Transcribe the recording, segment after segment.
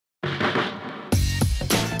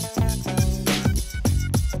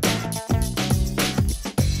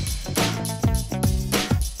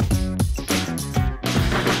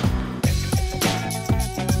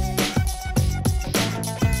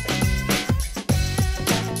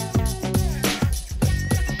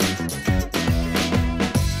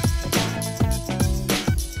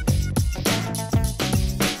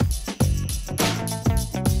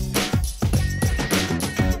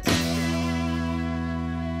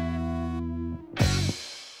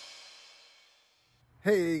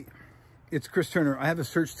Hey, it's Chris Turner. I have a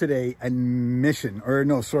search today in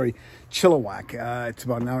Chilliwack. It's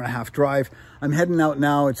about an hour and a half drive. I'm heading out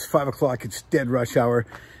now. It's 5 o'clock. It's dead rush hour.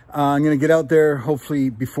 I'm going to get out there hopefully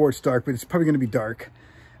before it's dark, but it's probably going to be dark.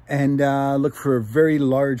 And look for a very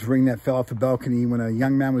large ring that fell off the balcony when a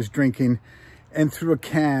young man was drinking and threw a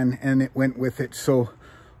can and it went with it. So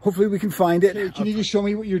hopefully we can find it. Hey, can you just show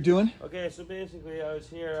me what you're doing? Okay, so basically I was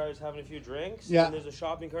here, I was having a few drinks. Yeah. And there's a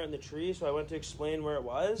shopping cart in the tree, so I went to explain where it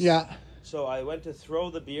was. Yeah. So I went to throw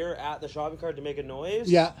the beer at the shopping cart to make a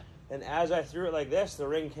noise. Yeah. And as I threw it like this, the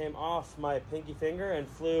ring came off my pinky finger and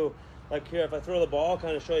flew like here. If I throw the ball,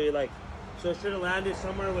 kind of show you like, so it should have landed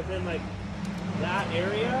somewhere within like that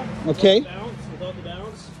area. Okay. Without the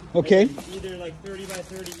bounce. Okay. Either like 30 by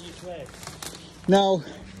 30 each way. Now,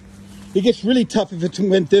 it gets really tough if it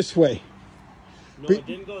went this way. No, it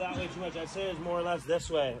didn't go that way too much. I'd say it's more or less this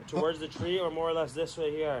way, towards the tree, or more or less this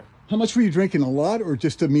way here. How much were you drinking? A lot or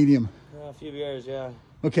just a medium? A few beers, yeah.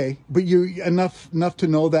 Okay, but you enough to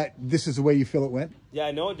know that this is the way you feel it went? Yeah,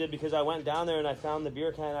 I know it did because I went down there and I found the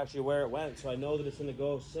beer can actually where it went. So I know that it's going to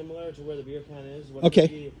go similar to where the beer can is.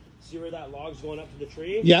 Okay. See where that log's going up to the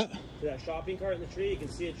tree? Yeah. To that shopping cart in the tree. You can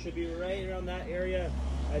see it should be right around that area.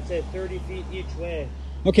 I'd say 30 feet each way.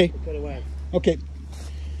 Okay. It could have went. Okay.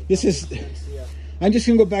 This is... I'm just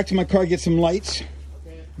going to go back to my car, get some lights.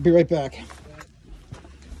 Okay. I'll be right back.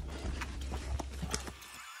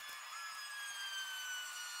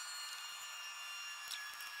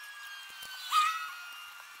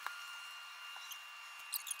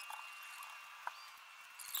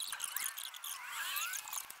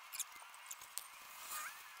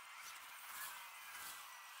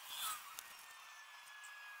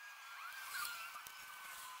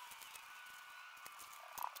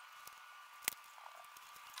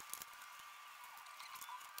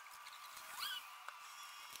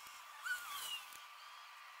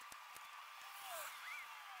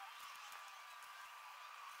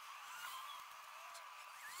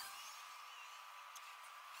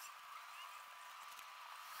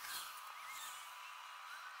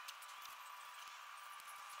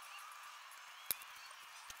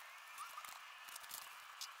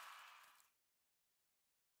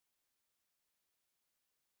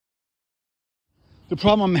 The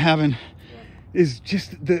problem I'm having is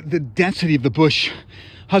just the density of the bush.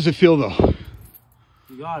 How's it feel though?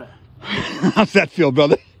 You got it. How's that feel,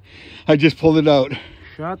 brother? I just pulled it out.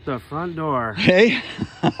 Shut the front door. Hey?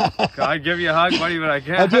 I'd give you a hug, buddy, but I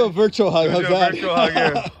can't. I'll do a virtual hug. How's that? Virtual hug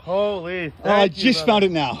here. Holy, I just found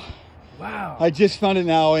it now. Wow. I just found it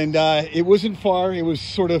now, and it wasn't far. It was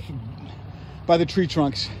sort of by the tree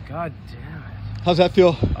trunks. God damn it. How's that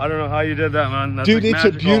feel? I don't know how you did that, man. That's Dude, like it's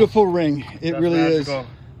magical. a beautiful ring. It really magical. is.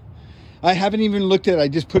 I haven't even looked at it. I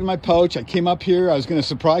just put it in my pouch. I came up here. I was going to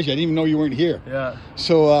surprise you. I didn't even know you weren't here. Yeah.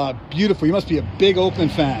 So beautiful. You must be a big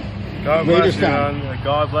Oakland fan. God Raiders bless you, fan. man.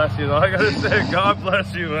 God bless you. All I gotta say, God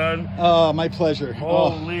bless you, man. Oh, my pleasure.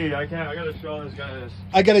 Holy, I gotta show this guy this.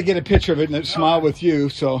 I gotta get a picture of it and smile with you.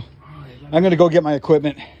 So I'm gonna go get my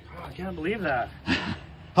equipment. Oh, I can't believe that.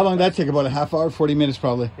 How long did that take? About a half hour, 40 minutes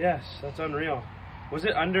probably. Yes, that's unreal. Was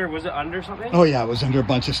it under something? Oh yeah, it was under a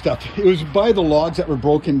bunch of stuff. It was by the logs that were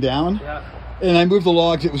broken down. Yeah. And I moved the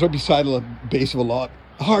logs. It was right beside the base of a log.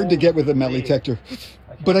 Hard to get with a metal detector.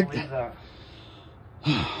 I can't believe that.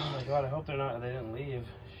 Oh my God, I hope they didn't leave.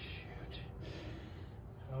 Shoot.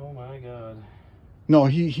 Oh my God. No,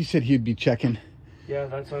 he said he'd be checking. Yeah,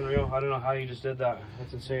 that's unreal. I don't know how you just did that.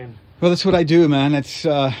 That's insane. Well, that's what I do, man. It's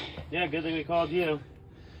yeah, good thing we called you.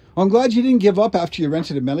 Well, I'm glad you didn't give up after you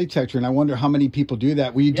rented a metal detector, and I wonder how many people do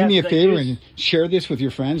that. Will you do me a favor and share this with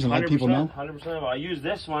your friends and let people know? 100%. Well, I use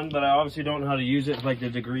this one, but I obviously don't know how to use it like the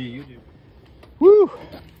degree you do. Woo!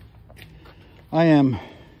 I am...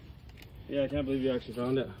 Yeah, I can't believe you actually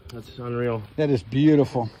found it. That's unreal. That is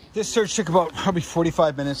beautiful. This search took about probably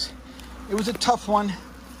 45 minutes. It was a tough one.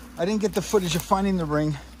 I didn't get the footage of finding the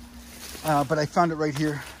ring, but I found it right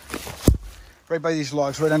here. Right by these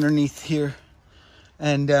logs, right underneath here.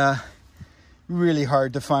 And really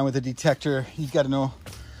hard to find with a detector. You've got to know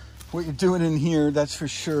what you're doing in here, that's for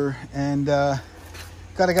sure. And I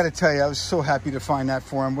gotta tell you, I was so happy to find that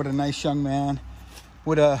for him. What a nice young man.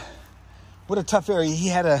 What a tough area. He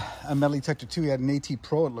had a metal detector too. He had an AT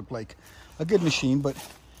Pro, it looked like. A good machine, but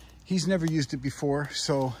he's never used it before.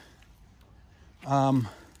 So you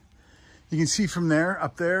can see from there,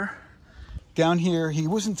 up there, down here, he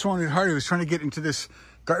wasn't throwing it hard. He was trying to get into this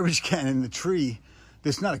garbage can in the tree.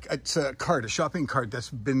 It's a cart, a shopping cart that's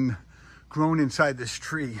been grown inside this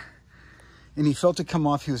tree. And he felt it come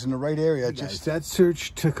off. He was in the right area. That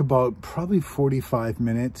search took about probably 45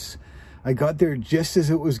 minutes. I got there just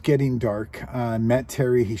as it was getting dark. Met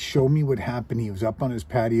Terry. He showed me what happened. He was up on his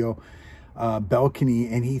patio balcony,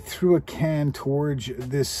 and he threw a can towards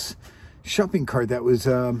this shopping cart that was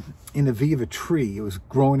in the V of a tree. It was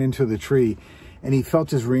growing into the tree, and he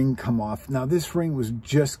felt his ring come off. Now, this ring was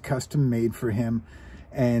just custom made for him,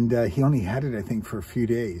 and he only had it, I think, for a few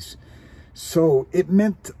days. So it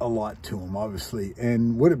meant a lot to him, obviously,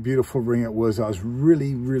 and what a beautiful ring it was. I was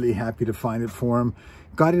really, really happy to find it for him.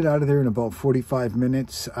 Got it out of there in about 45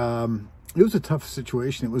 minutes. It was a tough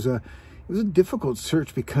situation. It was a difficult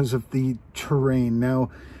search because of the terrain.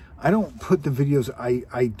 Now, I don't put the videos,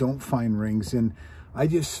 I don't find rings, and I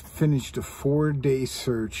just finished a 4-day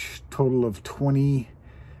search, total of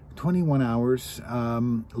 21 hours,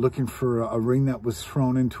 looking for a ring that was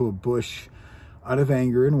thrown into a bush out of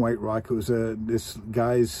anger in White Rock. It was this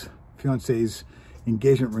guy's fiance's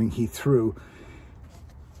engagement ring he threw.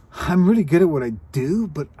 I'm really good at what I do,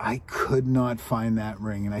 but I could not find that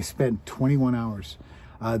ring, and I spent 21 hours.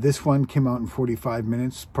 This one came out in 45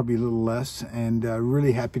 minutes, probably a little less, and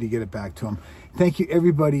really happy to get it back to him. Thank you,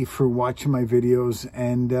 everybody, for watching my videos,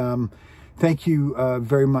 and thank you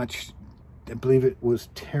very much. I believe it was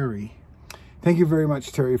Terry. Thank you very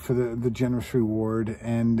much, Terry, for the generous reward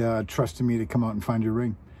and trusting me to come out and find your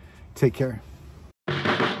ring. Take care.